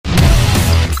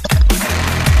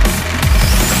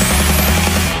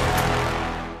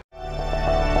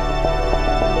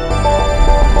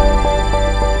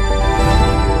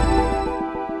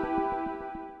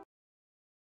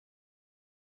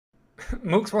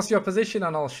Mooks, what's your position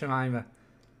on Al Shemaima?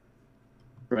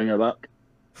 Bring her back.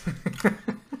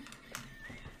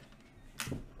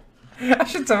 I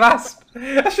should have asked.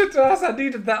 I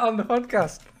needed that on the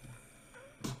podcast.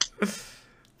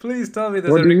 Please tell me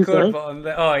there's a record button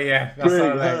there. Oh yeah, that's Bring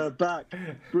all right. her back.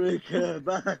 Bring her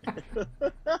back.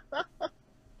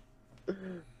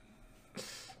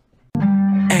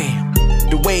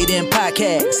 The Weighed In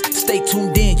Podcast. Stay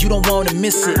tuned in, you don't want to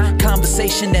miss it.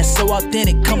 Conversation that's so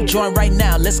authentic. Come join right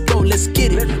now. Let's go, let's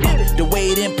get it. The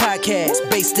Weighed In Podcast,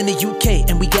 based in the UK,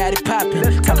 and we got it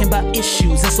popping. Talking about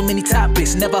issues and so many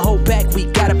topics. Never hold back, we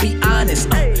gotta be honest.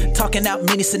 Talking out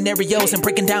many scenarios and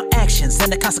breaking down actions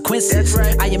and the consequences.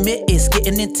 I admit it's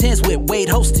getting intense with Wade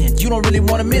hosting. You don't really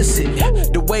want to miss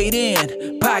it. The Weighed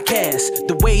In Podcast.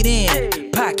 The Weighed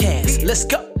In Podcast. Let's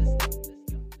go.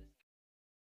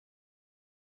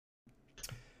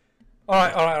 All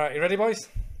right. You ready, boys?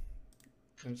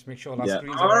 Let's make sure last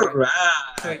screen's All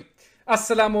right.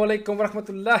 Assalamu alaikum wa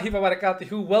rahmatullahi wa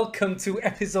barakatuhu. Welcome to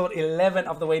episode 11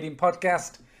 of the Weighed In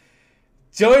Podcast.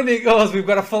 Joining us, we've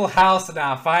got a full house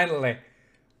now, finally.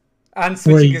 And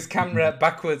switching his camera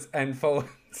backwards and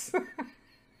forwards.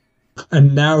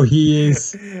 And now he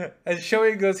is... and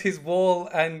showing us his wall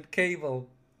and cable.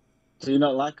 Do you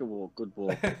not like a wall? Good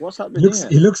wall. What's happening here?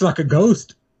 He looks like a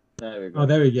ghost. There we go. Oh,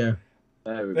 there we go.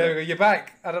 There we go. You're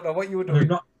back. I don't know what you were doing.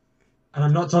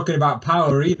 I'm not talking about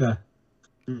power either.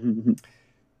 To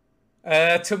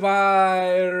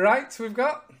my right, we've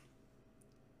got...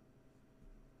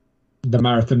 The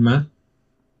Marathon Man.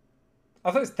 I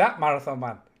thought it's that Marathon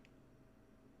Man.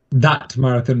 That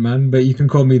Marathon Man, but you can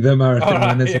call me the Marathon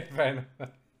Man. Yeah, fair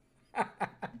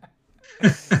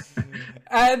enough.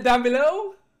 And down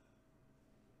below?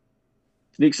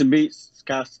 Sneaks and Beats,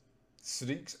 Cass.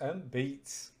 Sneaks and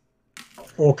Beats.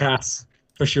 Or Cass,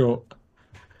 for short.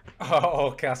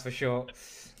 Oh, Cass for short.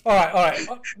 All right.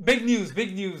 Big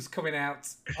news coming out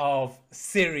of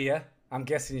Syria. I'm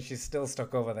guessing she's still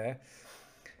stuck over there.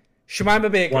 Shumaima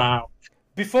Begum. Wow.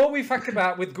 Before we fact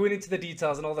about with going into the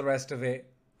details and all the rest of it,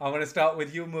 I want to start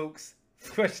with you, Mooks.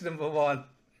 Question number 1.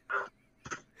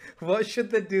 What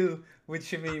should they do with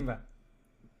Shumaima?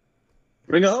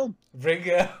 Bring her home. Bring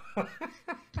her.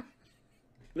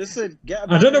 Listen, get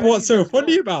her I don't know back. what's so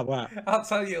funny about that. I'll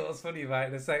tell you what's funny about it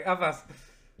in a sec. Abbas.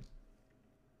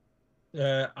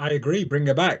 I agree. Bring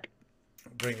her back.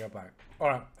 Bring her back.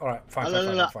 All right.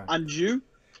 Fine. And you?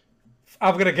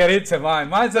 I'm gonna get into mine.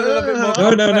 Mine's a little bit more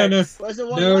complex. No.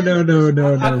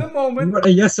 At the moment, we want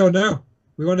a yes or no.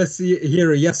 We want to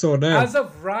hear a yes or no. As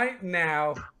of right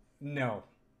now, no.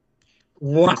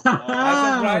 Wow. As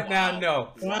of right now,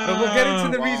 no. Wow. But we'll get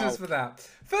into the reasons for that.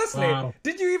 Firstly,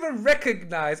 did you even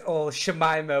recognize all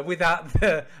Shumaima without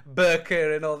the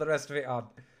burqa and all the rest of it on?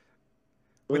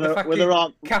 With the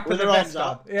fucking cap and the vest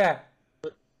on. Yeah.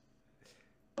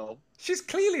 No. She's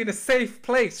clearly in a safe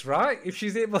place, right? If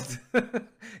she's able to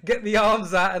get the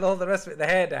arms out and all the rest of it, the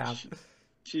hair down.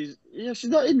 She's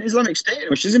not in Islamic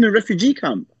State. She's in a refugee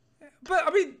camp. But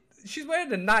I mean, she's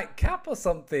wearing a nightcap or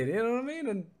something. You know what I mean?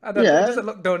 And I don't. It doesn't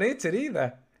look donated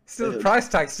either. Still, the price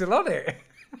tag's still on it.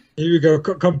 Here we go.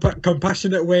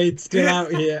 Compassionate Wade still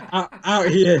out here, out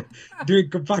here doing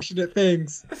compassionate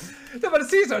things. No, but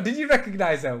seriously, did you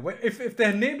recognise her? If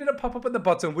their name didn't pop up at the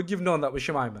bottom, would you have known that was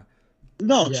Shumaima?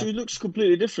 No, she looks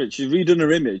completely different. She's redone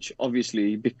her image,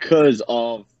 obviously, because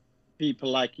of people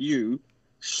like you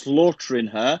slaughtering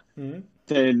her.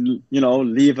 Then,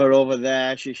 leave her over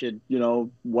there. She should,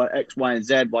 what X, Y, and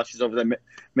Z while she's over there,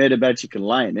 made a bed she can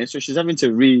lie in it. So she's having to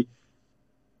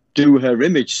redo her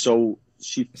image. So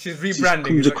she's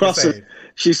rebranding.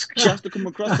 She has to come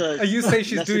across as. Are you saying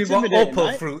she's doing what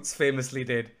Opal Fruits famously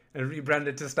did and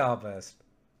rebranded to Starburst?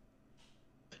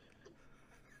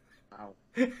 Wow.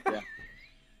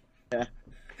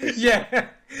 Yeah.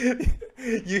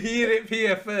 You hear it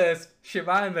here first.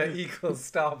 Shumaima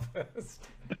equals Starburst.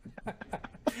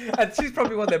 And she's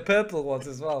probably one of the purple ones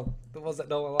as well. The ones that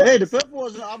no one likes. Hey, the purple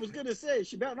ones, I was going to say,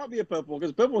 she better not be a purple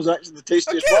because the purple ones are actually the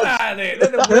tastiest ones.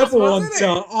 The purple ones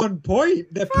are on point.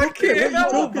 They're fucking what are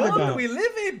you talking about? We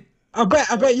live in. I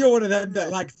bet you're one of them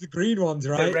that likes the green ones,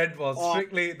 right? The red ones,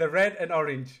 strictly the red and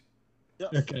orange.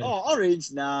 Okay. Oh,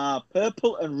 orange? Nah,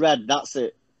 purple and red, that's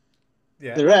it.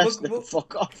 Yeah. The rest,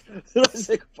 fuck off. The rest,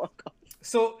 they can fuck off.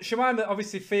 So, Shumaima,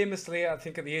 obviously, famously, I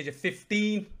think at the age of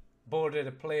 15, boarded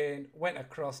a plane, went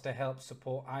across to help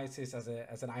support ISIS as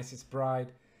an ISIS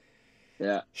bride.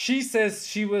 Yeah. She says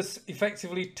she was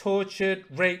effectively tortured,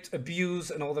 raped, abused,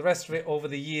 and all the rest of it over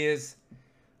the years.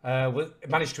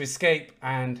 Managed to escape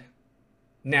and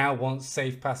now wants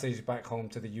safe passage back home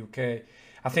to the UK.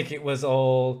 I think it was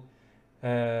all,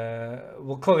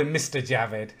 we'll call him Mr.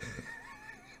 Javed.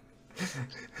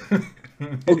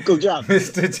 Uncle Jam.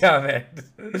 Mr. Javed.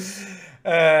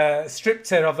 Stripped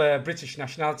her of her British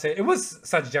nationality. It was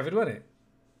Sajid Javid, wasn't it?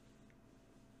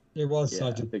 It was Yeah,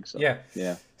 I Sajid. think so. Yeah.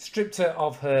 Yeah. Stripped her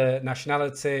of her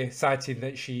nationality, citing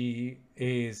that she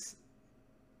is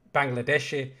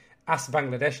Bangladeshi. Asked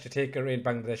Bangladesh to take her in.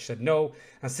 Bangladesh said no.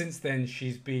 And since then,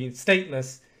 she's been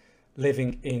stateless,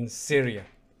 living in Syria.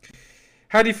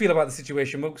 How do you feel about the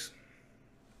situation, Mugs?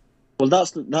 Well,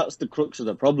 that's the crux of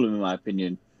the problem, in my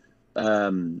opinion.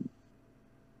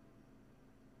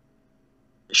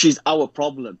 She's our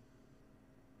problem.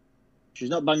 She's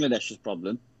not Bangladesh's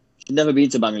problem. She's never been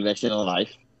to Bangladesh in her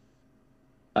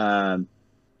life.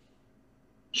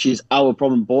 She's our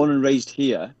problem. Born and raised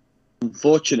here,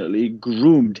 unfortunately,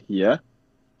 groomed here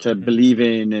to believe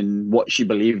in what she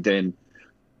believed in,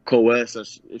 coerced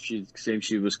us if she's saying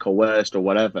she was coerced or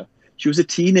whatever. She was a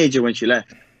teenager when she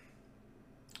left.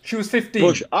 She was 15.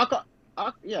 Bush,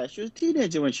 yeah, she was a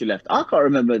teenager when she left. I can't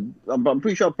remember. I'm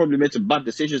pretty sure I probably made some bad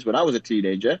decisions when I was a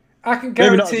teenager. I can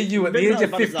guarantee you, at the age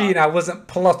of 15, I wasn't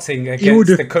plotting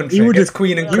against the country, against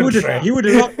Queen and country. He would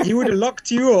have locked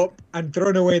you up and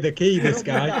thrown away the key. This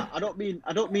guy. I don't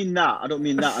mean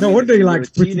that. No wonder he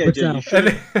likes teenager.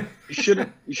 You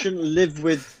shouldn't live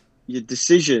with your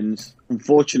decisions,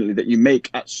 unfortunately, that you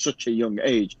make at such a young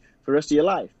age for the rest of your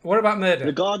life. What about murder?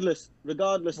 Regardless.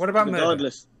 What about murder?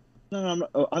 No,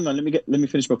 hang on. Let me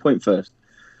finish my point first.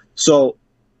 So,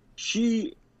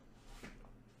 she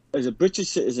is a British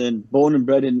citizen, born and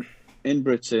bred in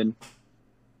Britain.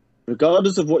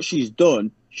 Regardless of what she's done,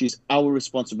 she's our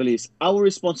responsibility. It's our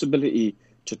responsibility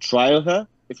to trial her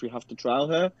if we have to trial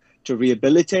her, to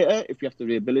rehabilitate her if we have to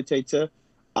rehabilitate her,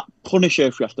 punish her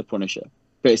if we have to punish her.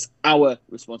 But it's our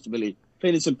responsibility.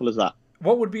 Plain and simple as that.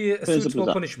 What would be a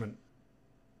suitable punishment?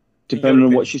 Depending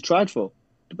on what she's tried for.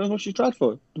 Depends what she's tried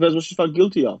for. Depends what she's found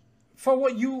guilty of. For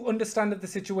what you understand of the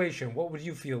situation, what would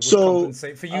you feel would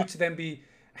compensate for you to then be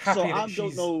happy that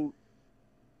she's...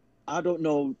 I don't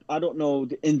know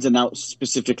the ins and outs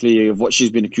specifically of what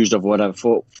she's been accused of or whatever.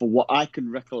 For what I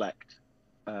can recollect,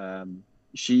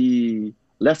 she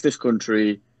left this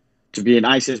country to be an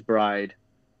ISIS bride,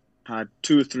 had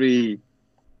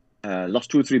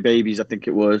lost 2 or 3 babies, I think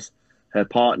it was. Her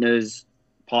partner,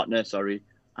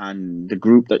 and the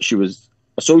group that she was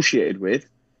associated with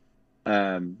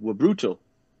were brutal.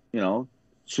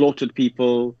 Slaughtered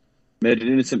people, murdered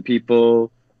innocent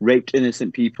people, raped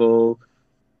innocent people.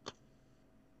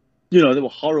 They were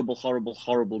horrible, horrible,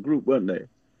 horrible group, weren't they?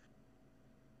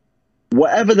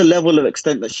 Whatever the level of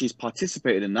extent that she's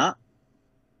participated in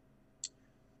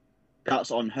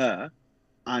that's on her.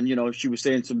 And, she was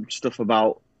saying some stuff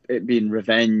about it being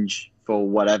revenge for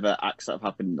whatever acts that have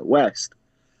happened in the West.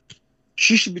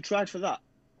 She should be tried for that.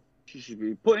 She should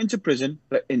be put into prison,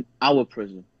 but in our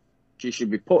prison. She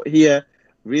should be put here,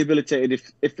 rehabilitated.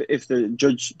 If the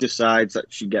judge decides that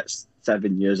she gets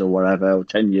 7 years or whatever, or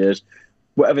 10 years,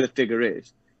 whatever the figure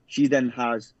is, she then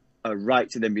has a right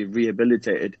to then be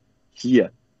rehabilitated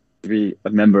here, to be a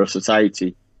member of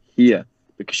society here,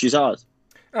 because she's ours.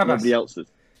 Nobody else's.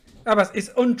 Abbas, it's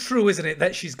untrue, isn't it,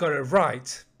 that she's got a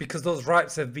right, because those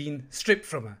rights have been stripped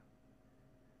from her.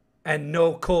 And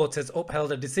no court has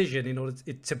upheld a decision in order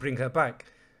to bring her back.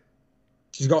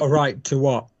 She's got a right to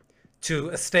what?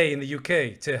 To stay in the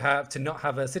UK, to not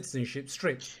have her citizenship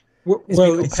stripped. It's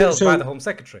been upheld by the Home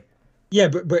Secretary. Yeah,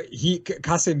 but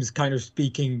Qasim's kind of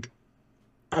speaking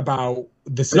about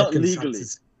the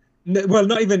circumstances. Well,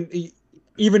 not even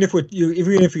if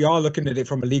we are looking at it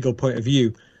from a legal point of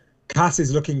view, Cass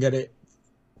is looking at it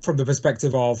from the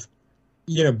perspective of,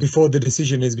 before the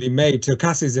decision has been made. So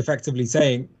Cass is effectively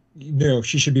saying,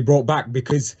 she should be brought back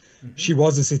because she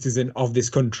was a citizen of this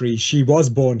country. She was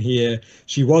born here.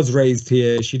 She was raised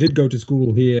here. She did go to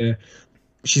school here.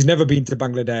 She's never been to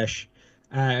Bangladesh.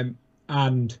 And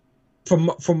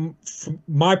from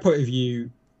my point of view,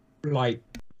 like,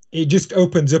 it just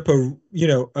opens up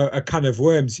a can of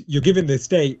worms. You're giving the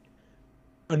state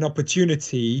an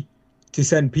opportunity to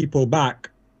send people back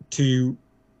to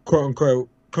quote unquote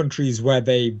countries where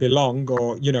they belong,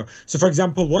 or so for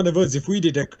example, one of us, if we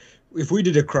did a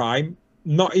crime,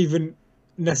 not even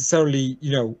necessarily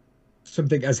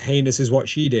something as heinous as what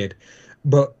she did,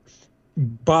 but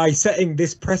by setting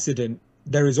this precedent,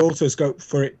 there is also scope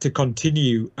for it to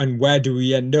continue. And where do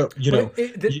we end up?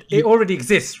 It already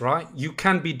exists, right? You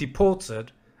can be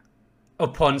deported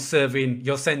upon serving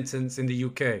your sentence in the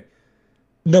UK.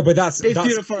 No, but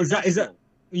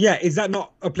is that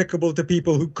not applicable to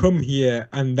people who come here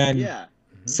and then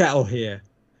settle here?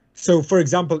 So, for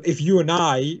example, if you and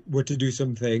I were to do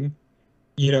something,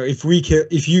 if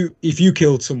you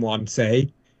killed someone,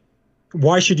 say,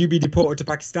 why should you be deported to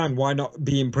Pakistan? Why not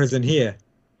be in prison here?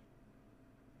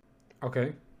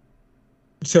 Okay.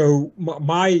 So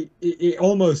it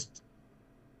almost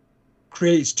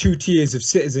creates two tiers of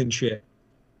citizenship,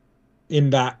 in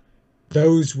that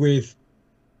those with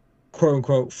quote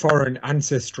unquote foreign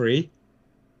ancestry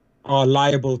are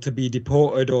liable to be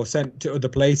deported or sent to other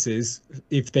places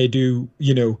if they do,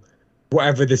 you know,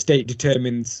 whatever the state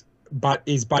determines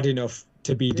is bad enough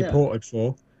to be deported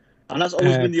for. And that's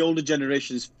always been the older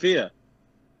generation's fear.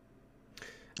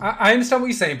 I understand what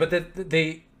you're saying, but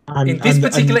in this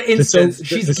particular instance,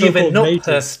 she's given up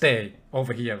her stay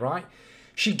over here, right?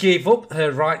 She gave up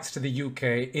her rights to the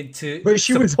UK But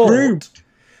she was groomed.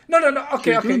 No.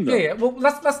 Okay. Yeah. Well,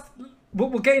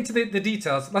 we'll get into the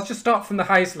details. Let's just start from the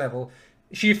highest level.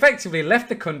 She effectively left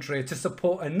the country to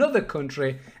support another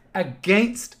country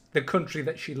against the country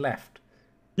that she left.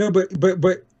 No,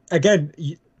 but again,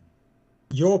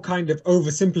 you're kind of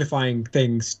oversimplifying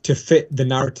things to fit the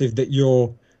narrative that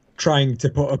you're trying to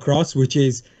put across, which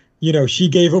is, you know, she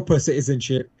gave up her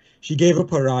citizenship, she gave up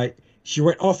her right, she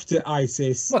went off to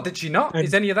ISIS. What, did she not?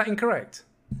 Is any of that incorrect?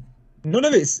 None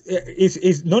of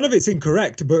it's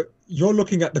incorrect, but you're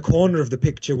looking at the corner of the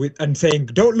picture and saying,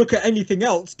 don't look at anything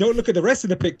else, don't look at the rest of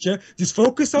the picture, just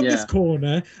focus on this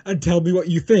corner and tell me what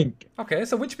you think. Okay,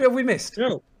 so which bit have we missed?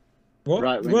 No. What?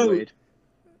 Right,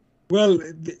 well,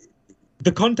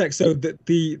 the context, so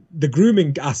the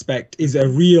grooming aspect is a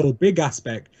real big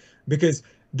aspect, because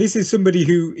this is somebody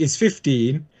who is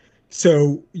 15.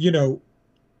 So, you know,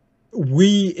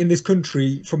 we in this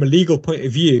country, from a legal point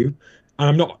of view, and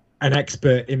I'm not an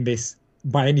expert in this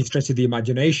by any stretch of the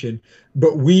imagination,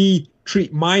 but we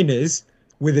treat minors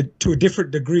to a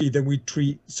different degree than we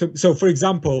treat. So for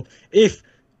example, if,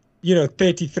 you know,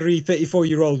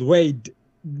 34-year-old Wade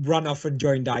ran off and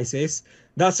joined ISIS,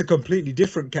 that's a completely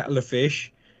different kettle of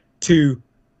fish to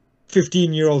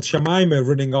 15-year-old Shamima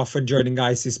running off and joining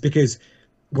ISIS, because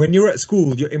when you're at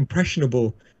school, you're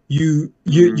impressionable. You're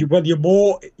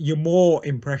more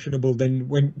impressionable than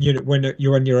when you're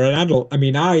an adult. I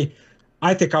mean, I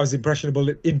think I was impressionable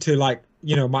into, like,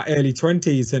 you know, my early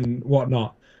 20s and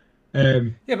whatnot.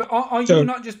 Yeah, but are you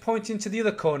not just pointing to the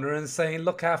other corner and saying,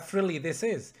 look how frilly this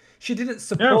is? She didn't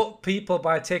support people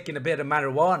by taking a bit of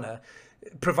marijuana,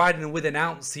 providing them with an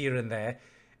ounce here and there.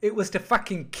 It was to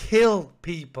fucking kill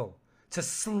people, to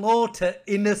slaughter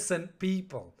innocent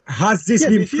people. Has this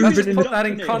been proven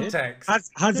in context?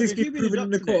 Has this been proven in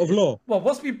the court of law? Well,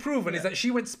 what's been proven is that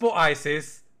she went to support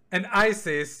ISIS, and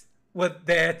ISIS were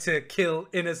there to kill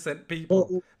innocent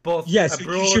people, both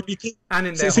abroad and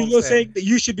in their home. So you're saying that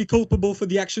you should be culpable for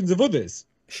the actions of others?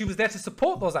 She was there to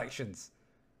support those actions.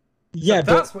 Yeah,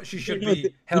 so that's what she should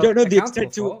be held accountable for. We don't know the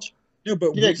extent to which. No,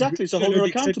 but exactly. So hold her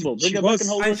accountable. Bring her back and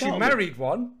hold her accountable. And she married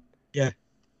one. Yeah,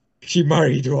 she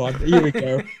married one. Here we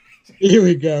go. Here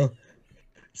we go.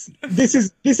 This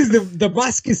is the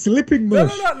mask is slipping,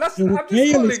 mush. No. I'm just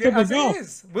calling it as it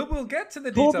is. We'll get to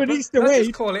the detail. Let's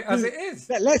just call it as it is.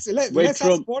 Let's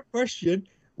ask one question.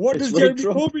 What does Jeremy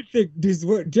Corbyn think? Does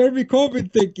Jeremy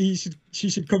Corbyn think she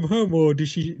should come home, or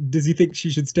does he think she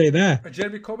should stay there?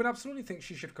 Jeremy Corbyn absolutely thinks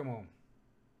she should come home.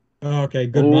 Oh, okay,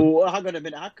 good. Oh, hang on a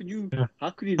minute. How can you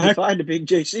define a big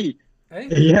JC? Eh?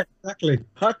 Yeah, exactly.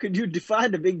 How could you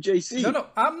define a big JC? No,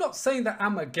 I'm not saying that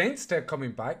I'm against her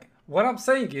coming back. What I'm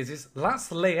saying is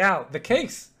let's lay out the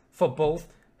case for both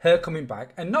her coming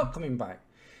back and not coming back.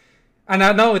 And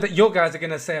I know that your guys are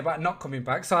going to say about not coming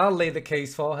back, so I'll lay the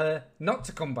case for her not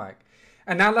to come back.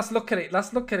 And now let's look at it.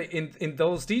 Let's look at it in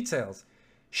those details.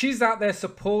 She's out there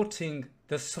supporting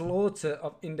the slaughter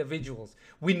of individuals.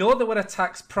 We know there were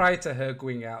attacks prior to her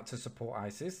going out to support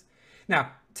ISIS.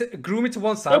 Now, grooming to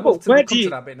one side, we'll come to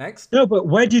that bit next. No, but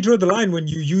where do you draw the line when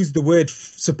you use the word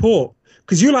support?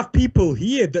 Because you'll have people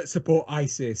here that support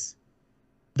ISIS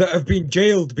that have been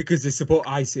jailed because they support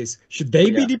ISIS. Should they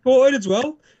be deported as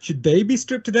well? Should they be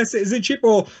stripped of their citizenship?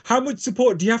 Or how much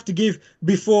support do you have to give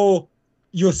before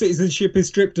your citizenship is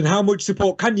stripped? And how much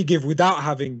support can you give without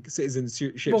having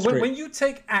citizenship stripped? Well, when you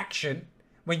take action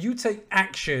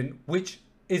which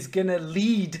is going to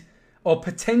lead or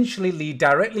potentially lead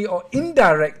directly or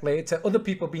indirectly to other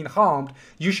people being harmed,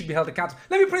 you should be held accountable.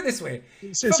 Let me put it this way.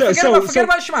 Forget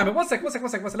about Shamima. One second. Let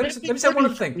me say one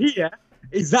other thing. Yeah.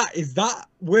 Is that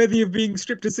worthy of being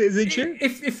stripped of citizenship?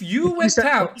 If you went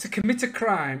out to commit a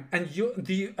crime and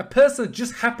a person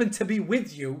just happened to be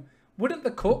with you, wouldn't the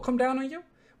court come down on you?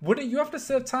 Wouldn't you have to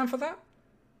serve time for that?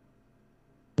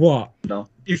 What? No.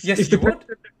 Yes, if you the would.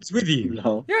 person is with you,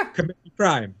 no. Yeah. Commit a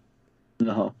crime.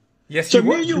 No. Yes, so you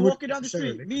would. Me and you walking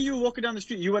down the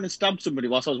street, you went and stabbed somebody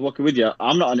whilst I was walking with you.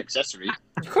 I'm not an accessory.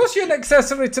 Of course you're an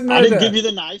accessory to murder. I didn't give you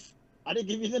the knife. I didn't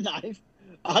give you the knife.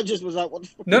 I just was like, what the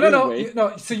fuck? No.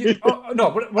 So you, no.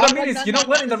 What I mean is, you know,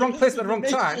 weren't in the wrong place at the wrong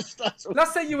time.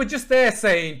 Let's say you were just there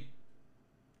saying,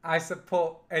 "I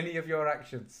support any of your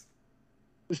actions."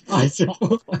 I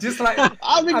support. Just like at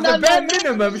the bare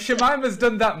minimum, Shemima's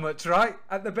done that much, right?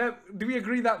 At the bare, do we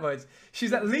agree that much?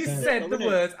 She's at least said the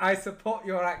words, "I support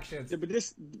your actions." Yeah, but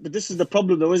this is the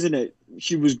problem, though, isn't it?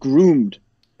 She was groomed.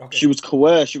 Okay. She was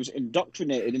coerced. She was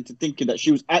indoctrinated into thinking that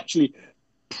she was actually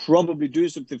probably doing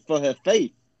something for her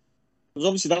faith. Because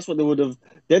obviously that's what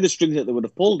they're the strings that they would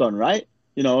have pulled on, right?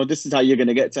 You know, this is how you're going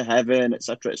to get to heaven,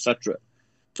 etc., etc.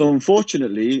 So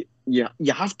unfortunately, you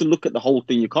have to look at the whole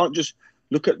thing. You can't just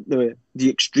look at the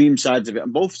extreme sides of it.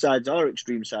 And both sides are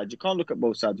extreme sides. You can't look at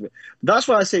both sides of it. That's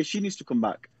why I say she needs to come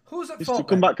back. Who's at fault? Needs to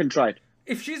come back and try.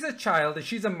 If she's a child, if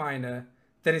she's a minor,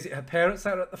 then is it her parents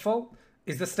that are at the fault?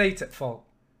 Is the state at fault?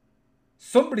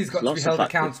 Somebody's got to be held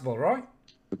accountable, right?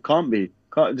 It can't be.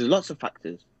 There's lots of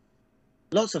factors.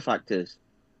 Lots of factors.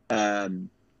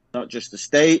 Not just the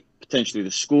state, potentially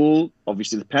the school.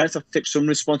 Obviously, the parents have to take some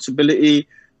responsibility.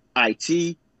 IT.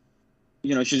 You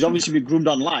know, she's obviously been groomed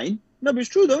online. No, but it's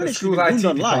true, though, isn't it? She's been groomed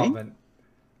online. Department.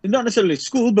 Not necessarily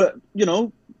school, but, you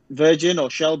know, Virgin or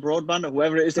Shell Broadband or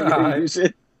whoever it is that you're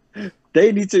using.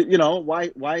 They need to, you know,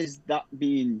 why is that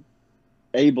being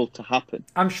able to happen?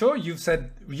 I'm sure you've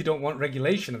said you don't want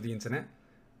regulation of the internet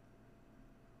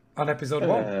on episode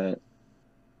 1.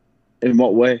 In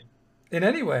what way? In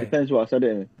any way. Depends what I said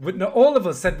it in. No, all of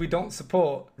us said we don't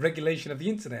support regulation of the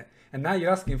internet, and now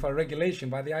you're asking for a regulation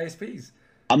by the ISPs.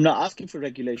 I'm not asking for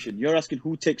regulation. You're asking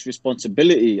who takes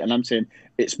responsibility, and I'm saying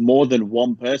it's more than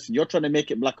one person. You're trying to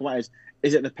make it black and white.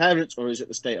 Is it the parents or is it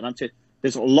the state? And I'm saying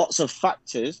there's lots of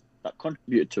factors that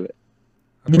contribute to it.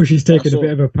 Mushi's taking a bit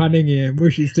of a panning here.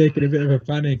 Mushi's taking a bit of a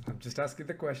panning. I'm just asking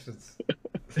the questions.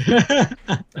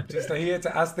 I'm just here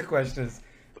to ask the questions.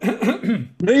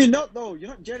 No, you're not, though. You're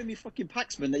not Jeremy fucking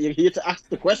Paxman that you're here to ask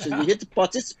the questions. You're here to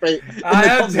participate. I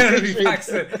am Jeremy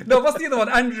Paxman. No, what's the other one?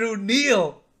 Andrew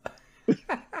Neil.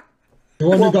 The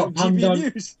one who got panned on.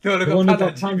 The one who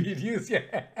got panned on GB News,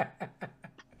 yeah.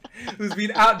 Who's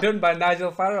been outdone by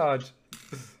Nigel Farage.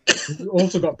 He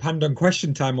also got panned on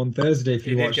Question Time on Thursday. If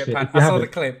you watched it, I saw the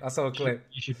clip. I saw a clip.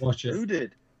 You should watch it. Who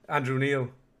did? Andrew Neil.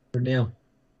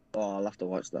 Oh, I'll have to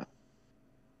watch that.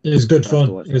 It was good fun.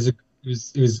 It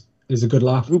was a good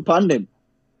laugh. Who panned him?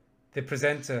 The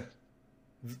presenter.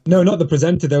 No, not the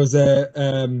presenter. There was a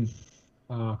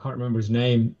I can't remember his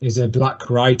name. He's a black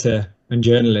writer and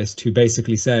journalist who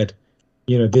basically said,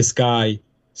 you know, this guy.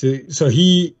 So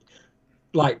he,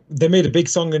 like, they made a big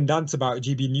song and dance about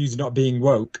GB News not being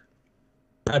woke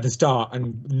at the start,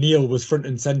 and Neil was front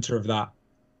and center of that.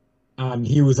 And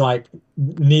he was like,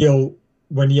 Neil,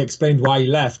 when he explained why he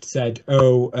left, said,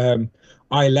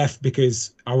 I left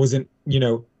because I wasn't, you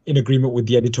know, in agreement with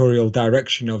the editorial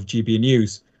direction of GB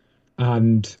News.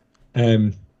 And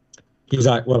he was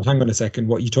like, well, hang on a second,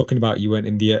 what are you talking about? You went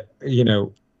in the, you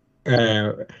know,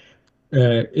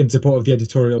 in support of the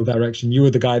editorial direction. You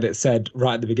were the guy that said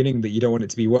right at the beginning that you don't want it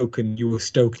to be woke, and you were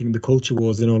stoking the culture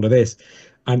wars and all of this.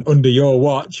 And under your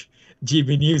watch,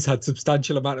 GB News had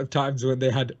substantial amount of times when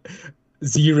they had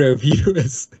 0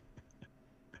 viewers.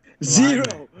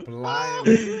 Zero.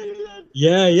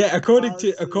 Yeah. According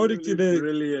to the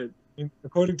brilliant.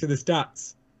 According to the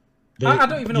stats. I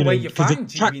don't even know where you find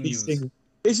GB News.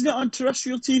 Isn't it on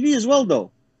terrestrial TV as well,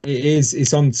 though? It is.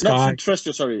 It's on Sky. Not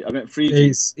terrestrial. Sorry, I meant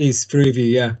Freeview. It's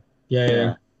Freeview.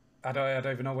 Yeah. I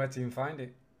don't even know where to even find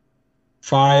it.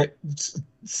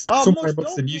 Somewhere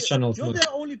amongst the news channels. You're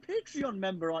their only Patreon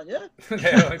member, aren't you?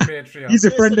 Their only Patreon. He's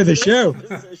a friend of the show.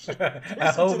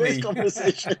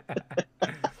 Conversation.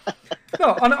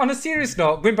 No, on a serious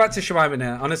note, going back to Shemima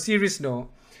now, on a serious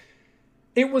note,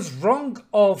 it was wrong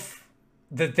of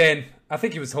the then, I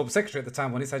think he was Home Secretary at the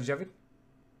time, when he said Javid.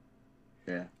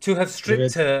 Yeah. To have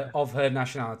stripped her of her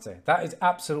nationality. That is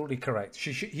absolutely correct.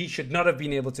 He should not have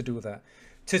been able to do that.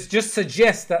 To just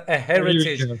suggest that a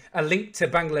heritage, a link to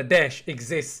Bangladesh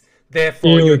exists,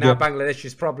 therefore you're now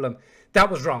Bangladesh's problem. That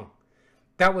was wrong.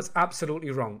 That was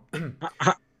absolutely wrong.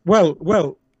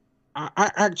 Well,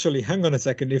 I actually, hang on a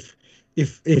second.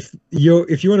 If you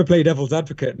want to play devil's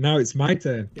advocate, now it's my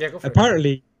turn. Yeah, go for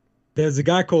Apparently, there's a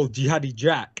guy called Jihadi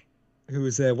Jack, who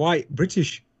was a white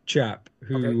British chap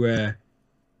who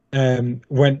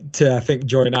went to, I think,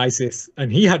 join ISIS, and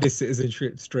he had his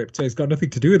citizenship stripped, so it's got nothing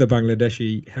to do with the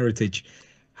Bangladeshi heritage.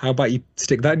 How about you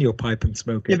stick that in your pipe and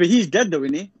smoke it? Yeah, but he's dead though,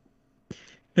 isn't he?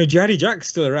 No, Jihadi Jack's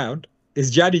still around.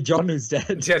 It's Jihadi John who's dead.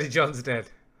 Jihadi John's dead.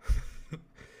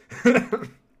 And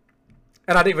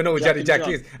I don't even know who Jihadi Jack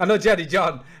is. I know Jihadi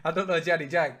John. I don't know Jihadi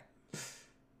Jack.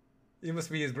 You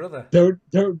must be his brother. Don't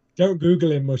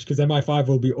Google him much because MI5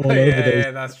 will be all over Yeah, those.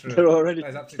 yeah, that's true. They're already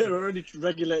That's they're already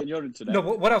regulating your internet. No,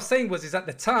 what I was saying was, is at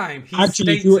the time he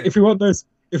Actually, stated, if you want those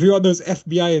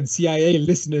FBI and CIA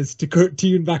listeners to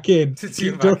tune back in,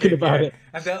 keep talking about it,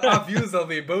 and our views will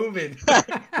be moving.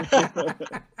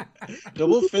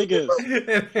 Double figures.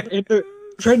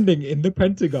 Trending in the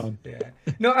Pentagon. Yeah.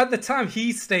 No, at the time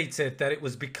he stated that it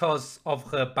was because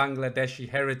of her Bangladeshi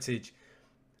heritage.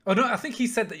 Oh no, I think he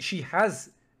said that she has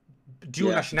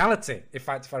dual nationality. If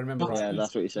I remember right. Yeah,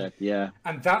 that's what he said. Yeah.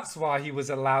 And that's why he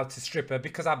was allowed to strip her,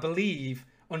 because I believe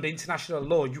under international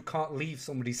law you can't leave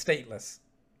somebody stateless.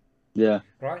 Yeah.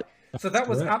 Right. So that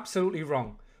was absolutely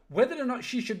wrong. Whether or not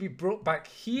she should be brought back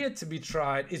here to be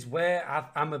tried is where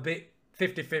I'm a bit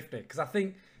 50-50, because I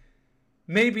think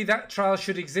maybe that trial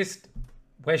should exist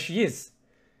where she is,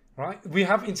 right? We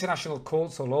have international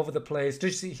courts all over the place.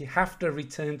 Does she have to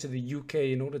return to the UK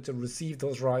in order to receive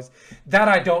those rights? That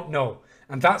I don't know.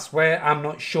 And that's where I'm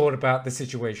not sure about the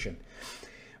situation.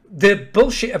 The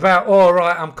bullshit about, all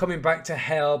right, I'm coming back to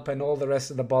help and all the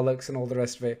rest of the bollocks and all the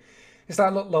rest of it. It's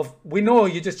like, look, love, we know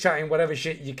you're just chatting whatever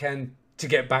shit you can to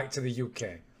get back to the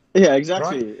UK. Yeah,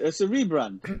 exactly. Right? It's a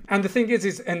rebrand. And the thing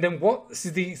is, and then what's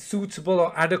the suitable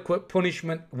or adequate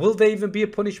punishment? Will there even be a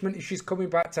punishment if she's coming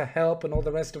back to help and all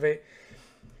the rest of it?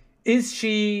 Is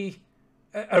she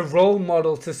a role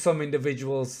model to some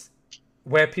individuals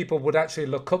where people would actually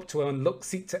look up to her and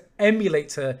seek to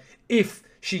emulate her if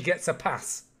she gets a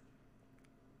pass?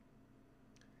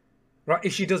 Right?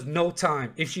 If she does no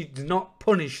time, if she's not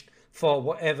punished for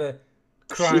whatever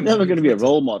crime. She's never going to be a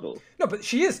role model. No, but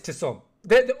she is to some.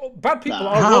 Bad people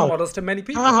are role models to many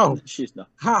people. How? She's not.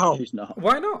 How? She's not.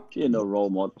 Why not? She ain't no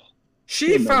role model.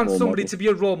 She found somebody to be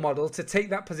a role model to take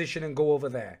that position and go over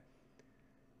there.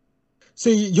 So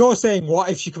you're saying, what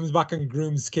if she comes back and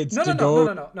grooms kids to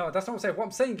go? No. That's not what I'm saying. What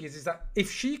I'm saying is that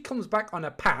if she comes back on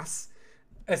a pass,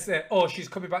 she's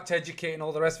coming back to educate and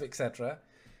all the rest of it, etc.,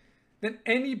 then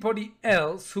anybody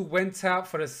else who went out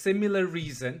for a similar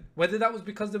reason, whether that was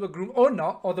because they were groomed or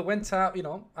not, or they went out,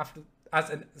 after as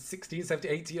a 16,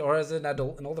 17, 18, or as an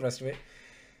adult and all the rest of it,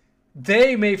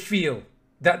 they may feel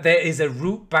that there is a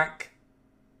route back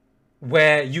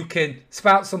where you can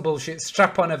spout some bullshit,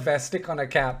 strap on a vest, stick on a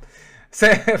cap,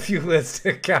 say a few words to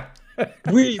a cap.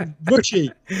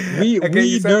 Bushy, we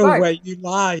know where you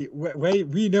lie.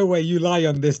 We know where you lie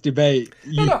on this debate.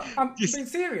 No, I'm being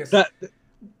serious.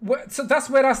 So that's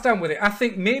where I stand with it. I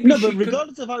think maybe but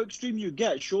regardless of how extreme you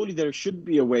get, surely there should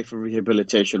be a way for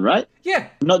rehabilitation, right? Yeah.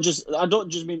 I don't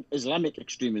just mean Islamic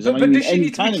extremism. But does she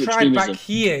need to be tried back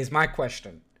here is my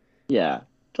question. Yeah,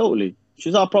 totally.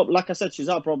 She's our problem. Like I said, she's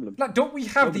our problem. Like, don't we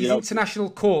have these international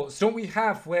courts? Don't we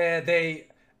have where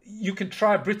you can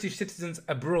try British citizens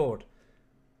abroad?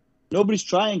 Nobody's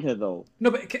trying her though.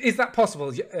 No, but is that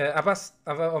possible? Abbas,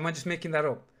 am I just making that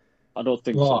up? I don't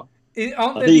think so.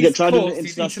 Aren't there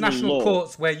these international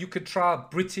courts where you could trial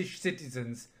British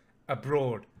citizens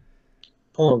abroad?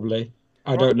 Probably.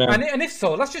 I don't know. And if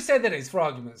so, let's just say there is, for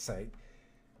argument's sake.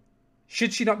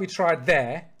 Should she not be tried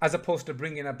there as opposed to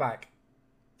bringing her back?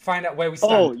 Find out where we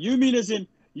stand. Oh, you mean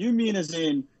as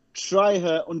in try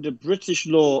her under British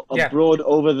law abroad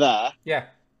over there? Yeah.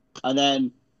 And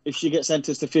then if she gets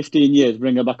sentenced to 15 years,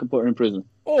 bring her back and put her in prison.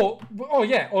 Or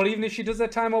even if she does her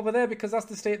time over there because that's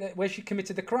the state where she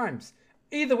committed the crimes.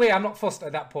 Either way, I'm not fussed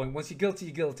at that point. Once you're guilty,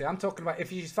 you're guilty. I'm talking about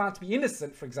if she's found to be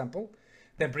innocent, for example,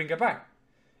 then bring her back.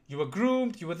 You were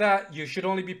groomed, you were that, you should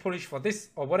only be punished for this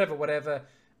or whatever,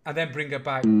 and then bring her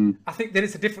back. I think there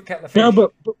is a different kettle of fish. No,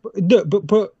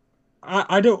 but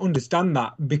I don't understand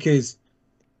that, because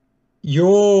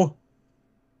you're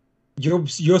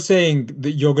saying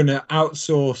that you're going to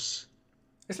outsource.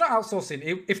 It's not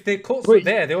outsourcing. If the courts are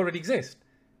there, they already exist.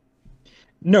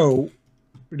 No,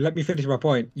 let me finish my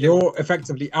point. You're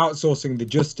effectively outsourcing the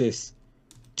justice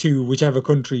to whichever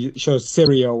country, shows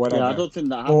Syria or whatever. Yeah, I don't think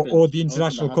that happens. Or the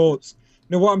international courts.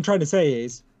 No, what I'm trying to say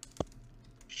is,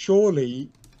 surely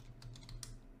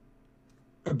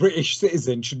a British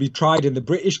citizen should be tried in the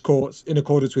British courts in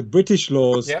accordance with British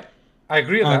laws. Yeah, I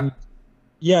agree with that.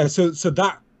 Yeah, so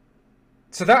that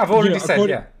I've already said,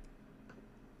 yeah.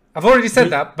 I've already said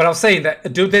that, but I was saying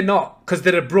that, do they not? Because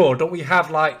they're abroad, don't we have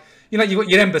you've got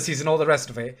your embassies and all the rest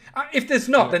of it. If there's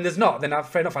not, then there's not. Then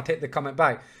fair enough, I take the comment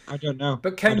back. I don't know.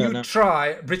 But can you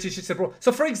try British citizens abroad?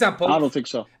 So, for example... I don't think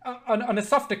so. On a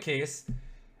softer case,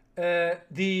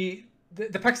 the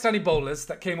Pakistani bowlers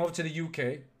that came over to the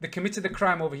UK, they committed the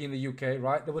crime over here in the UK,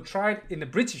 right? They were tried in the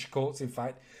British courts, in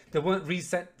fact. They weren't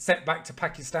sent back to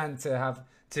Pakistan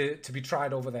to be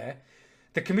tried over there.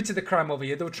 They committed the crime over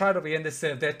here. They were tried over here and they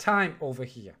served their time over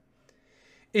here.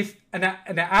 and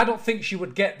I don't think she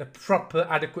would get the proper,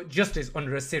 adequate justice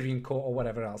under a Syrian court or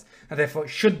whatever else, and therefore it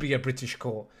should be a British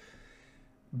court.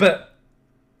 But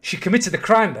she committed the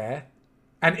crime there,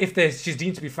 and if she's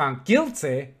deemed to be found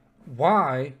guilty,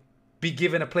 why be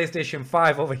given a PlayStation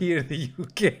 5 over here in the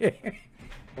UK?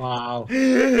 Wow.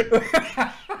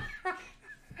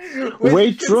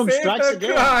 Wait, Trump strikes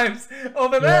again. Crimes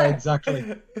over there. Yeah, exactly.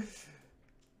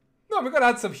 No, we've got to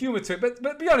add some humour to it.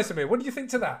 But be honest with me, what do you think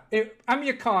to that? If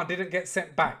Amir Khan didn't get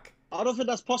sent back. I don't think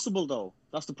that's possible, though.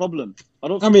 That's the problem.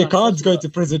 Amir Khan's going to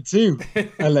prison too,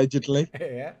 allegedly.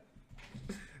 Yeah.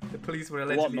 The police were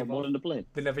allegedly involved in the plane.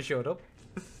 They never showed up.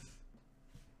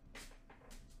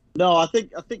 No, I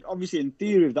think obviously in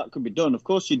theory if that could be done, of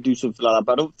course you'd do something like that.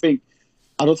 But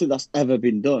I don't think that's ever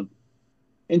been done.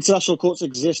 International courts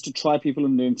exist to try people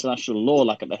under international law,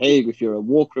 like at The Hague, if you're a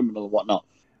war criminal or whatnot.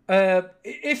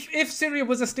 If Syria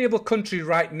was a stable country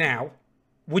right now,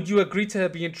 would you agree to her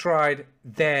being tried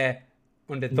there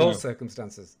under those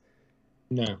circumstances?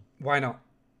 No. Why not?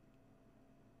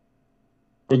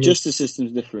 The justice system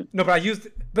is different. No,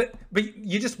 but but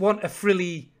you just want a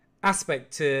frilly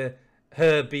aspect to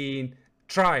her being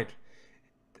tried.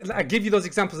 I give you those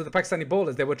examples of the Pakistani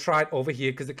bowlers. They were tried over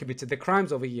here because they committed their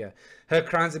crimes over here. Her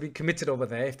crimes have been committed over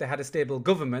there. If they had a stable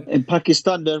government in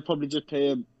Pakistan, they'll probably just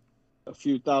pay a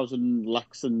few thousand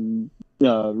lakhs and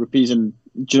rupees. And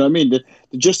do you know what I mean?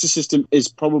 The justice system is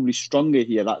probably stronger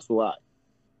here. That's why.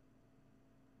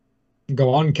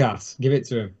 Go on, Cass. Give it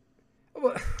to him.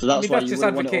 Well, so that's why that's you just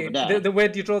wouldn't want it over there. Where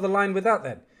do you draw the line with that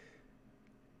then?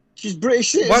 She's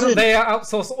British citizen. Why don't they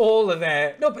outsource all of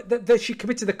their... No, but she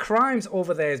committed the crimes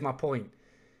over there is my point.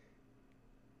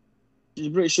 She's a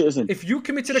British citizen. If you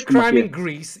committed a crime in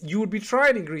Greece, you would be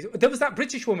tried in Greece. There was that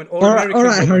British woman or American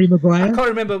woman. Harry Maguire. I can't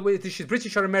remember whether she's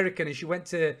British or American, and she went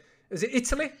to... Was it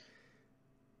Italy?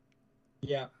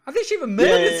 Yeah. I think she even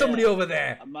murdered somebody over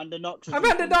there. Amanda Knox.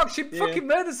 She fucking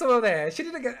murdered someone over there. She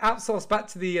didn't get outsourced back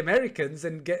to the Americans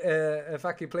and get a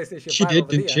fucking PlayStation 5 She did,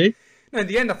 didn't she? No, in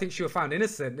the end, I think she was found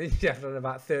innocent. After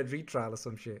about third retrial or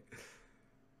some shit.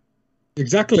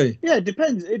 Exactly. Yeah, it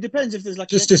depends. It depends if there's like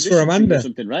justice for Amanda or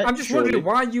something, right? I'm just wondering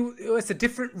why it's a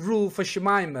different rule for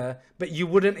Shamima, but you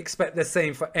wouldn't expect the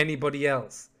same for anybody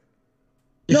else.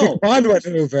 If Iqbal went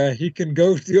over, he can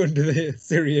go under the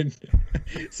Syrian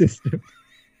system.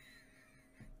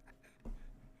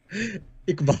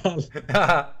 Iqbal.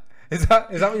 Is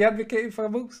that what you're advocating for,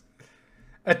 Mooks?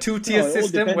 A two-tier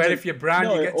system where if you're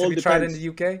brown, you get to be tried in the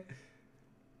UK?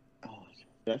 Oh,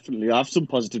 definitely. I have some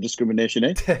positive discrimination,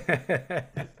 eh?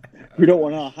 We don't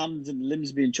want our hands and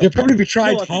limbs being chopped. They'd probably be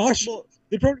tried harsh.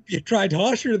 They'd probably be tried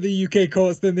harsher in the UK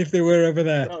courts than if they were over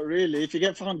there. Not really. If you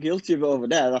get found guilty of it over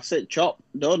there, that's it. Chop.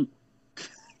 Done.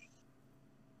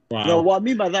 Wow. No, what I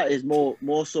mean by that is more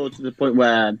so to the point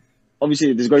where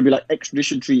obviously there's going to be like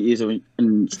extradition treaties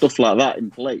and stuff like that in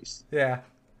place. Yeah.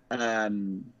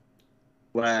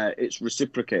 Where it's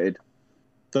reciprocated.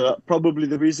 So probably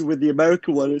the reason with the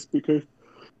American one is because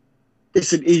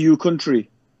it's an EU country.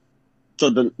 So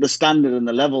the standard and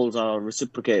the levels are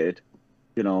reciprocated,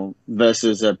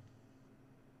 versus a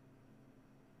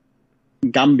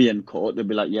Gambian court. They'd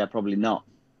be like, yeah, probably not.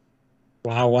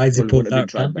 Wow, why is it called that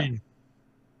Gambian?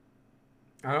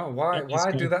 I don't know,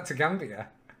 why do that to Gambia?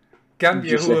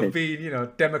 Gambia, who have been,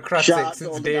 democratic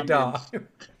since day dot.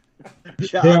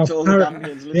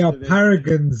 They are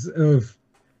paragons of,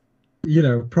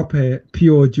 proper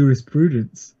pure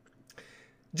jurisprudence.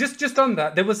 Just on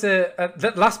that, there was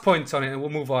that last point on it, and we'll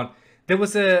move on. There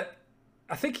was I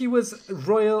think he was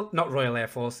not Royal Air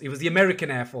Force. He was the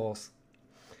American Air Force,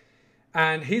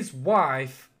 and his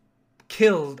wife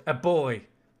killed a boy.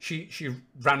 She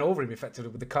ran over him effectively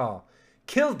with the car,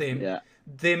 killed him. Yeah.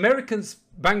 The Americans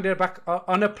banged her back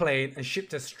on a plane and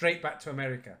shipped her straight back to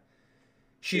America.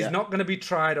 She's not going to be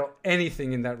tried or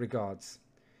anything in that regards.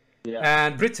 Yeah.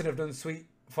 And Britain have done sweet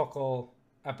fuck all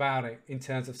about it in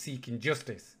terms of seeking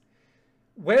justice.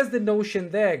 Where's the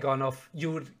notion there gone off?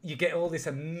 You get all this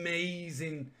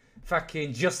amazing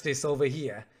fucking justice over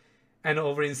here and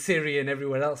over in Syria and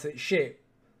everywhere else. It's shit.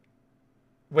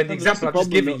 When the example I've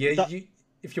just given you,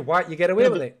 if you're white, you get away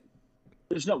with it.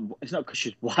 It's not because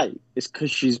she's white. It's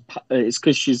because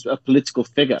she's a political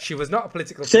figure. She was not a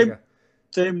political figure.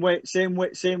 Same way.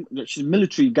 She's a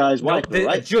military guy's wife,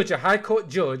 right? A high court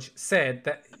judge said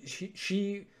that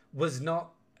she was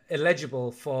not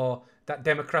eligible for that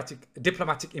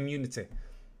diplomatic immunity.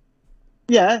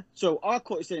 Yeah. So our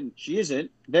court is saying she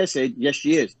isn't. They're saying yes,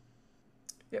 she is.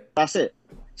 Yep. That's it.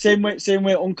 Same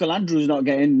way. Uncle Andrew's not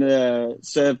getting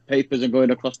served papers and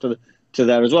going across to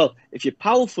there as well. If you're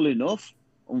powerful enough,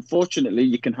 unfortunately,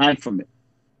 you can hide from it.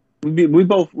 We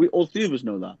all three of us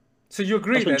know that. So you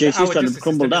agree That's then what that our JC's trying to justice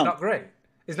crumble system is down. not great?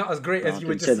 It's not as great No, as I you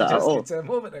were didn't just say that at all. suggesting a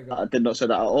moment ago. I did not say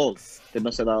that at all. Did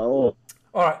not say that at all.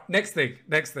 All right, next thing.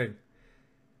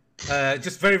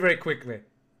 Just very, very quickly.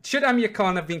 Should Amir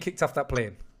Khan have been kicked off that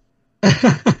plane?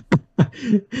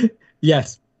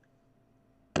 Yes.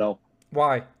 No.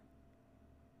 Why?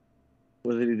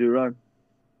 What did he do wrong?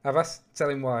 Havas, tell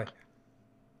him why.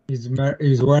 He's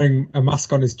wearing a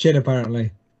mask on his chin,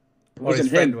 apparently. It Or his wasn't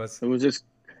friend him. was.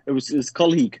 It was his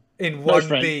colleague. In Not his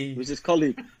friend. 1B. It was his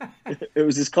colleague. It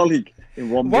was his colleague in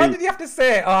 1B. Why did you have to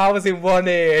say, oh, I was in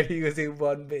 1A and he was in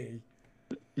 1B?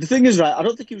 The thing is, right, I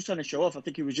don't think he was trying to show off. I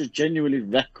think he was just genuinely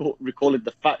recalling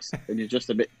the facts, and he's just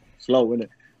a bit slow, isn't it?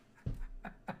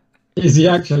 Is he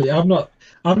actually? I've not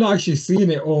actually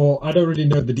seen it, or I don't really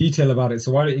know the detail about it.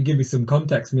 So why don't you give me some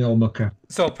context, me old mucker?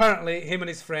 So apparently, him and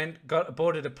his friend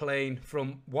boarded a plane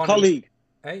from one Colleague.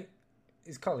 Hey,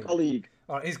 his colleague. Colleague.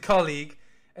 Or his colleague.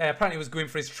 Apparently, was going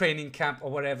for his training camp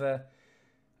or whatever.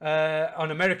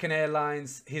 On American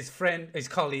Airlines, his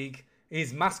colleague,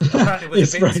 his mask apparently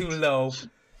was a bit too low,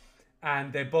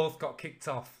 and they both got kicked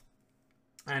off.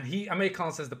 And Amir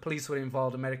Khan says the police were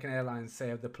involved. American Airlines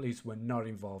say the police were not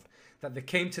involved. That they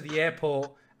came to the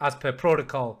airport as per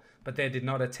protocol, but they did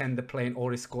not attend the plane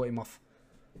or escort him off.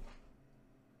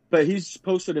 But he's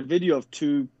posted a video of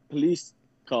 2 police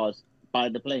cars by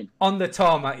the plane. On the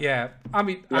tarmac, yeah. I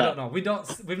mean, Yeah. I don't know. We've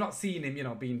not seen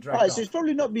him, being dragged Right, off. so he's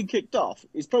probably not been kicked off.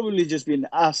 He's probably just been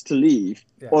asked to leave,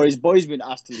 Yeah. or his boy's been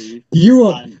asked to leave. You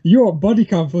want body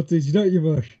cam footage, don't you,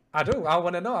 Bush? I do. I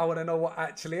want to know. I want to know what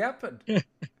actually happened.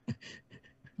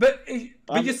 But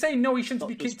you're saying no, he shouldn't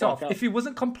be kicked off. If he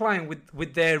wasn't complying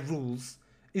with their rules,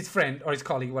 his friend or his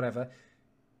colleague, whatever.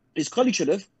 His colleague should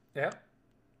have. Yeah.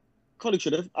 Colleague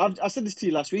should have. I said this to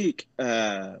you last week.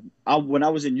 When I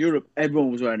was in Europe,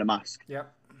 everyone was wearing a mask. Yeah.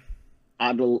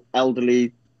 Adult,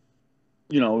 elderly,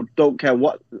 don't care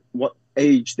what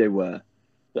age they were.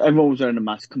 Everyone was wearing a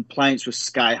mask. Compliance was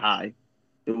sky high.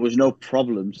 There was no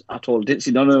problems at all. Didn't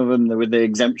see none of them with the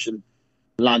exemption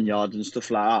lanyards and stuff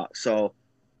like that. So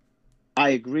I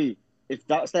agree. If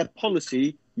that's their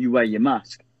policy, you wear your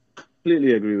mask.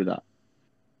 Completely agree with that.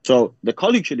 So the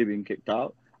colleague should have been kicked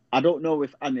out. I don't know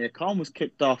if Amir Khan was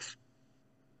kicked off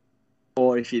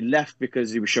or if he left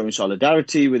because he was showing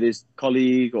solidarity with his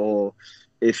colleague, or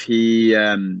if he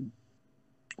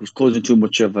was causing too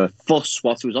much of a fuss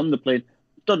whilst he was on the plane.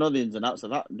 Don't know the ins and outs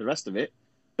of that, the rest of it.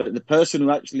 But the person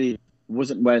who actually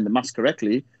wasn't wearing the mask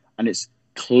correctly, and it's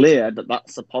clear that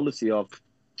that's the policy of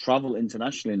travel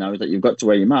internationally now, is that you've got to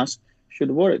wear your mask, should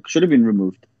have worn it, should have been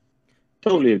removed.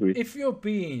 Totally agree. If you're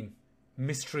being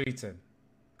mistreated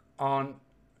and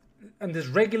there's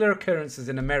regular occurrences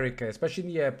in America, especially in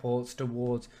the airports,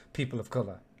 towards people of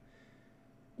color,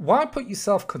 why put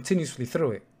yourself continuously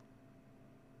through it?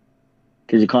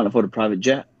 Because you can't afford a private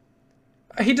jet.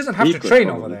 He doesn't have to train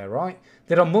over there, right?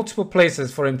 There are multiple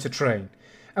places for him to train.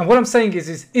 And what I'm saying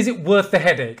is it worth the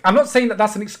headache? I'm not saying that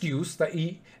that's an excuse, that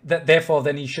therefore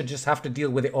then he should just have to deal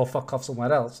with it or fuck off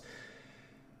somewhere else.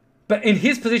 But in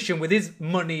his position, with his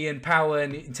money and power,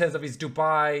 and in terms of his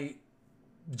Dubai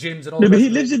gyms and all that. No, but he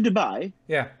lives in Dubai.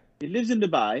 Yeah. He lives in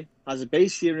Dubai, has a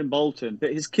base here in Bolton,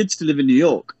 but his kids still live in New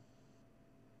York.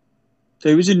 So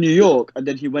he was in New York, and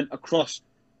then he went across.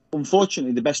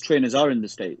 Unfortunately, the best trainers are in the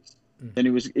States. Then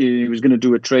he was going to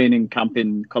do a training camp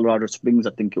in Colorado Springs, I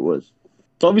think it was.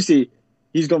 So obviously,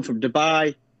 he's gone from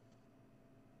Dubai,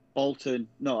 Bolton.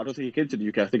 No, I don't think he came to the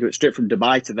UK. I think it went straight from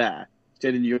Dubai to there.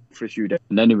 Stayed in New York for a few days,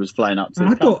 and then he was flying out to.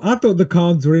 I thought the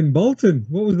Khans were in Bolton.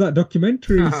 What was that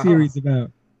documentary series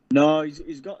about? No,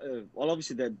 he's got. Well,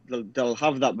 obviously they'll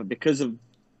have that, but because of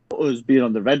us being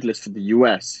on the red list for the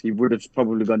US, he would have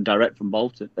probably gone direct from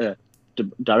Bolton, direct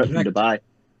from Dubai.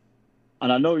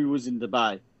 And I know he was in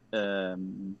Dubai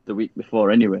the week before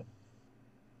anyway.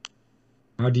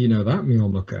 How do you know that, Mule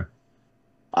Mucker?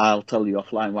 I'll tell you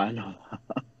offline why I know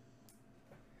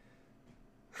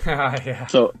that. Yeah.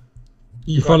 So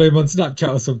you follow him on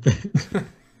Snapchat or something?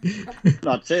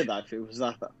 no, I'd say that if it was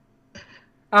that.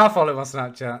 I'll follow him on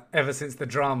Snapchat ever since the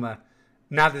drama.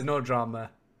 Now there's no drama.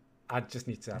 I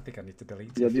think I need to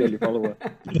delete it. You're the only follower.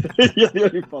 You're the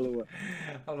only follower.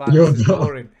 I'm like, this is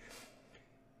boring.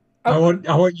 I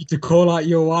want you to call out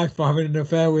your wife for having an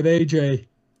affair with AJ.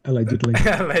 Allegedly.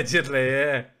 Allegedly,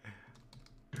 yeah.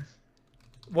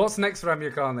 What's next for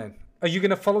Amir Khan then? Are you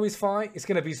going to follow his fight? It's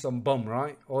going to be some bum,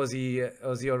 right? Or has he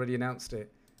already announced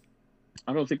it?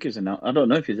 I don't think he's announced. I don't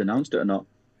know if he's announced it or not.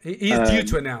 He's due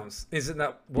to announce. Isn't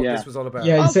that what this was all about?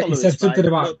 Yeah, he said something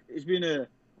about. Look, he's been a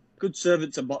good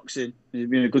servant to boxing. He's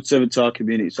been a good servant to our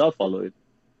community, so I'll follow him.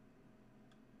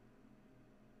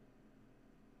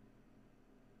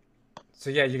 So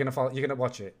yeah, you're gonna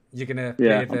watch it. You're gonna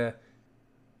pay the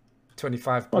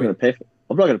 25. I'm not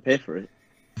gonna pay for it.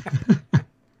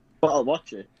 But I'll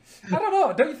watch it. I don't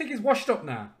know. Don't you think he's washed up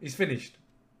now? He's finished.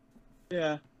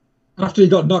 Yeah. After he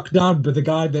got knocked down by the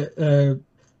guy that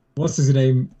what's his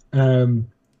name?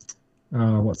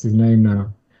 What's his name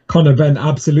now? Conor Benn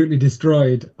absolutely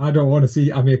destroyed. I don't want to see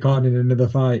Amir Khan in another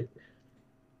fight.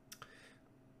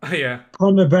 Yeah.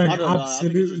 Conor Benn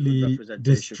absolutely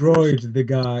destroyed the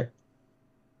guy.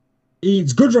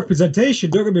 It's good representation.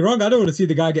 Don't get me wrong. I don't want to see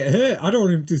the guy get hurt. I don't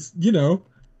want him to, you know.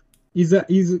 He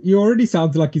already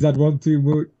sounds like he's had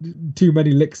too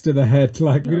many licks to the head.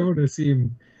 Like we don't want to see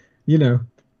him, you know.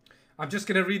 I'm just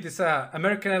going to read this out.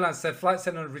 American Airlines said Flight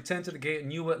 700 returned to the gate at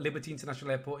Newark Liberty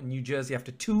International Airport in New Jersey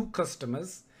after 2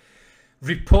 customers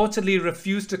reportedly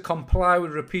refused to comply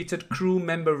with repeated crew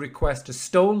member requests to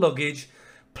stow luggage,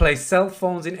 place cell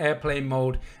phones in airplane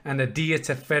mode, and adhere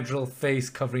to federal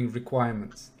face covering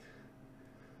requirements.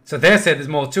 So they said there's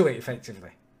more to it, effectively.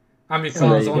 Amir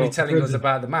Khan's only telling us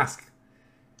about the mask.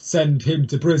 Send him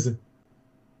to prison.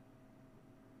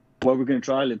 Where are we going to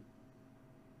trial him?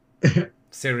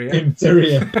 Syria. In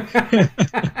Syria.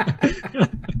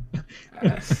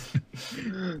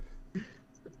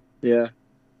 Yeah.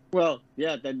 Well,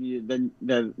 yeah. Then he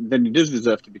does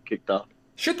deserve to be kicked off.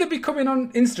 Should they be coming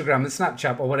on Instagram and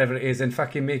Snapchat or whatever it is and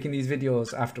fucking making these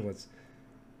videos afterwards?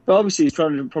 But obviously, he's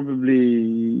trying to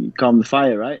probably calm the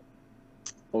fire, right?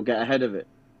 Or get ahead of it.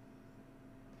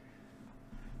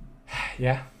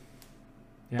 Yeah.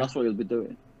 That's what he'll be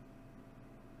doing.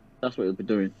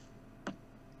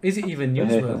 Is it even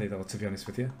newsworthy, though, to be honest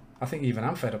with you? I think even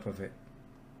I'm fed up of it.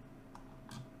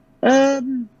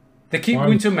 They keep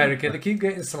going to America, they keep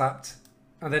getting slapped,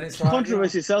 and then it's like...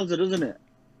 Controversy sells it, doesn't it?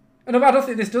 No, I don't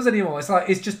think this does anymore. It's like,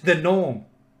 it's just the norm.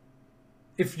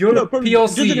 If you're a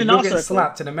POC, you're getting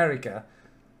slapped in America,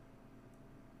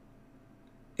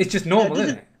 it's just normal,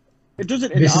 isn't it? It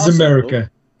doesn't. This is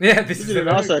America. Yeah, this is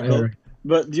America.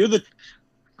 But the other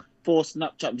 4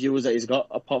 Snapchat viewers that he's got,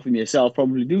 apart from yourself,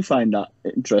 probably do find that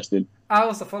interesting. I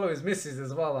also follow his missus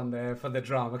as well on there for the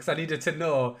drama because I needed to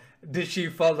know, did she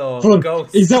follow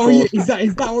Ghost? Is that what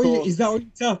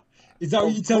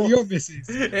you tell your missus?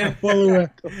 I follow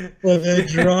her for the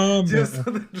drama. Just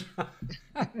for the drama.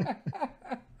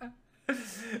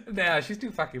 Nah, she's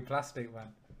too fucking plastic, man.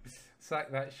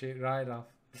 Sack that shit right off.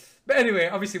 But anyway,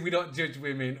 obviously we don't judge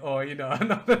women or, you know,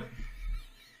 another...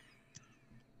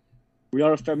 We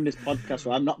are a feminist podcast,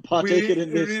 so I'm not partaking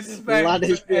in this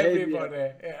laddish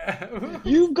behavior. Yeah.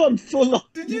 You've gone full on.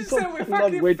 Did you say we're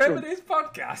fucking feminist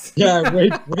podcast? Yeah,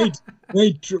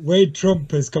 Wade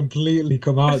Trump has completely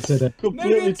come out today.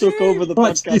 Completely took over the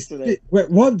podcast today.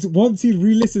 Once he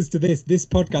re-listens to this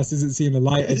podcast isn't seeing the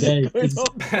light of day.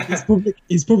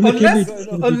 His public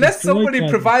unless somebody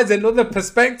provides another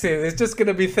perspective, it's just going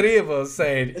to be 3 of us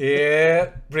saying,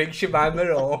 yeah, bring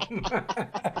Shemima home.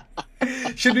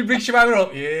 Should we bring Shemima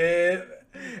up? Yeah.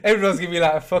 Everyone's gonna be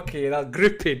like a fucking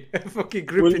gripping. Well,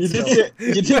 you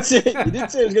did say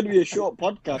it was gonna be a short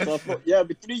podcast. So I thought, yeah, it'll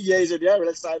be 3 years and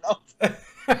let's sign off.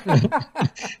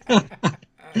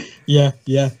 Yeah.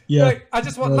 Look, I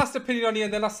just want last opinion on you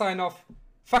and then I'll sign off.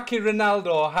 Fucking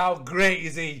Ronaldo, how great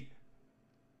is he?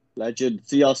 Legend.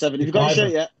 CR7. Have you got a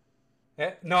shirt yet?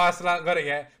 Yeah? No, I still haven't got it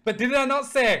yet. But did I not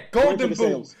say Golden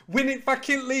Boot, winning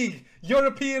fucking league,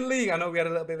 European League? I know we had a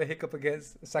little bit of a hiccup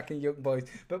against sacking young boys,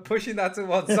 but pushing that to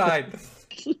one side.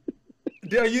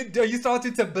 Are you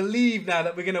starting to believe now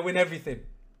that we're going to win everything?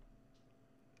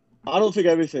 I don't think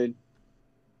everything.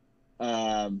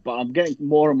 But I'm getting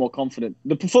more and more confident.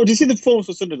 Do you see the performance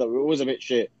for Sunday, though? It was a bit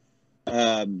shit.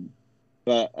 But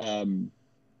I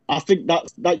think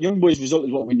that young boys result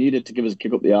is what we needed to give us a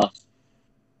kick up the arse.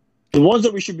 The ones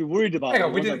that we should be worried about. Hang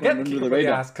on, we didn't get the kick up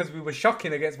the arse because we were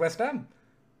shocking against West Ham.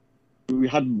 We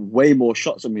had way more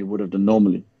shots than we would have done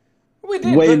normally. We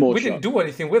did, way more. We didn't do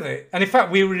anything with it, and in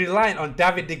fact, we were reliant on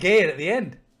David De Gea at the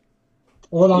end.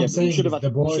 All I'm saying, we should have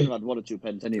had 1 or 2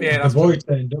 pens anyway. Yeah, the boy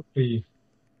turned up. The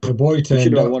boy turned up. We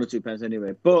should have had 1 or 2 pens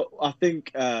anyway. But I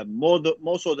think more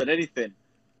so than anything,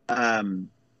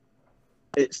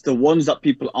 it's the ones that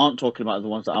people aren't talking about, the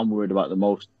ones that I'm worried about the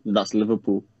most, and that's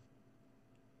Liverpool.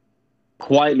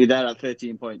 Quietly there at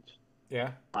 13 points.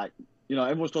 Yeah. Like,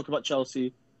 everyone's talking about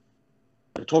Chelsea.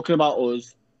 They're talking about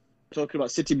us. They're talking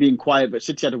about City being quiet, but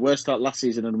City had a worse start last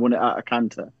season and won it at a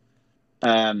canter.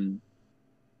 They're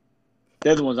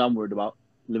the ones I'm worried about.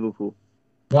 Liverpool.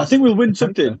 I think we'll win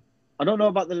something. I don't know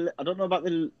about the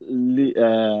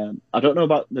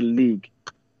league.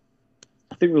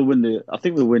 I think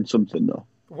we'll win something though.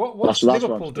 What's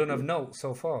Liverpool done of note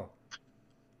so far?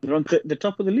 They're on the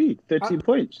top of the league, 13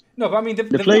 points. No, but I mean, They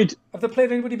played. have they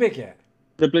played anybody big yet?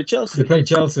 They played Chelsea. They played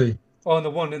Chelsea. Oh, and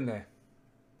the one in there.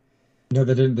 No,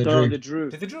 they didn't. They No, drew they drew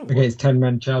Did they draw? against 10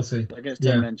 men Chelsea. against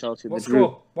 10 Yeah. men Chelsea. What They drew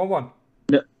score? 1-1.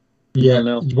 Yeah,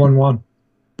 0-0. 1-1.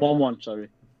 1-1. Sorry.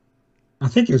 I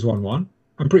think it was 1-1.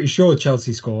 I'm pretty sure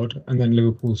Chelsea scored and then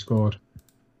Liverpool scored.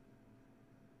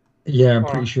 Yeah, I'm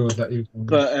pretty Alright. sure that it was 1-1.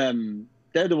 But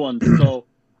they're the ones. So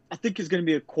I think it's going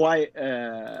to be quite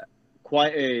a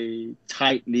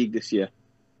tight league this year.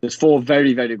 There's 4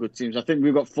 very, very good teams. I think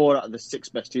we've got 4 out of the 6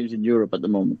 best teams in Europe at the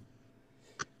moment.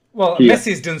 Well, Yeah.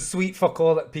 Messi's done sweet fuck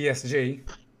all at PSG.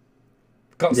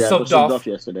 Got Yeah, subbed got off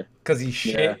yesterday. because he's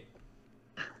shit. Yeah.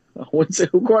 I wouldn't say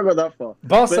who quite got that far.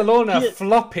 Barcelona But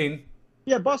flopping.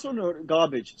 Yeah, Barcelona are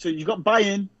garbage. So you got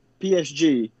Bayern,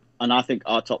 PSG, and I think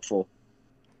our top 4.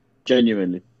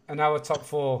 Genuinely. And our top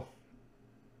 4.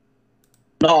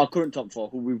 No, our current top 4,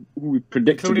 who we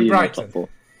predict to Including be in our Brighton. top 4.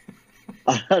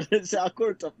 I didn't say our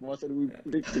current top 4. I said we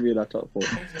predict to be in our top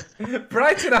 4.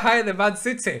 Brighton are higher than Man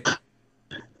City.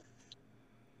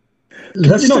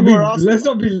 Let's Just not be. more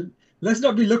Arsenal. Let's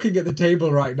not be looking at the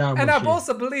table right now. And I Mushy.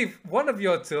 also believe one of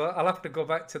your two, I'll have to go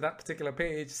back to that particular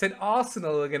page, said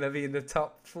Arsenal are going to be in the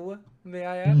top 4. May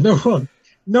I add?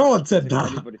 No one said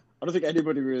that. I don't think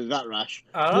anybody was that rash.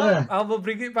 Yeah. I will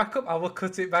bring it back up. I will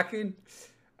cut it back in.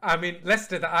 I mean,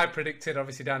 Leicester that I predicted,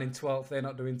 obviously down in 12th, they're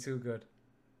not doing too good.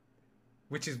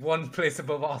 Which is 1 place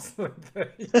above Arsenal.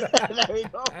 There we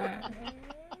go.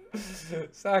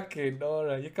 Saki,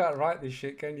 Nora, you can't write this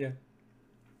shit, can you?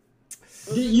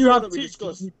 You have that we two.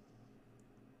 discussed.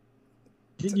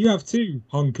 You have 2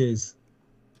 honkers.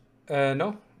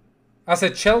 No. I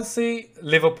said Chelsea,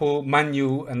 Liverpool, Man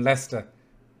U, and Leicester.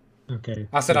 Okay.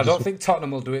 I said so I don't just- think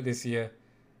Tottenham will do it this year.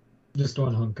 Just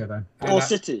 1 honker then. And Or I-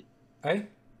 City. Eh?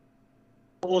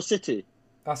 Or City.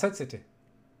 I said City.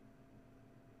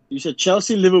 You said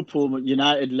Chelsea, Liverpool,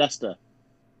 United, Leicester.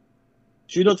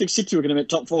 So you don't think City were going to make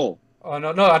top 4? Oh,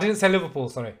 no, I didn't say Liverpool,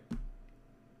 sorry.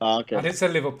 Ah, okay. I didn't say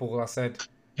Liverpool, I said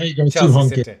Here you go, 2 Chelsea,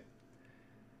 honkers. City.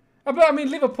 But I mean,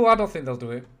 Liverpool, I don't think they'll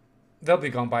do it. They'll be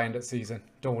gone by end of season.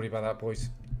 Don't worry about that, boys.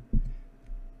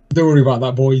 Don't worry about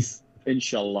that, boys.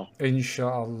 Inshallah.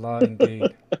 Inshallah, indeed.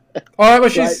 All right,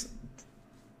 Washies.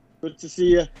 Good to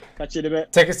see you. Catch you in a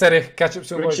bit. Take it steady. Catch up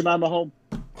soon, Bring boys. Shemima home.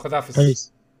 Khudafiz.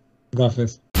 Peace. God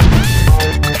bless.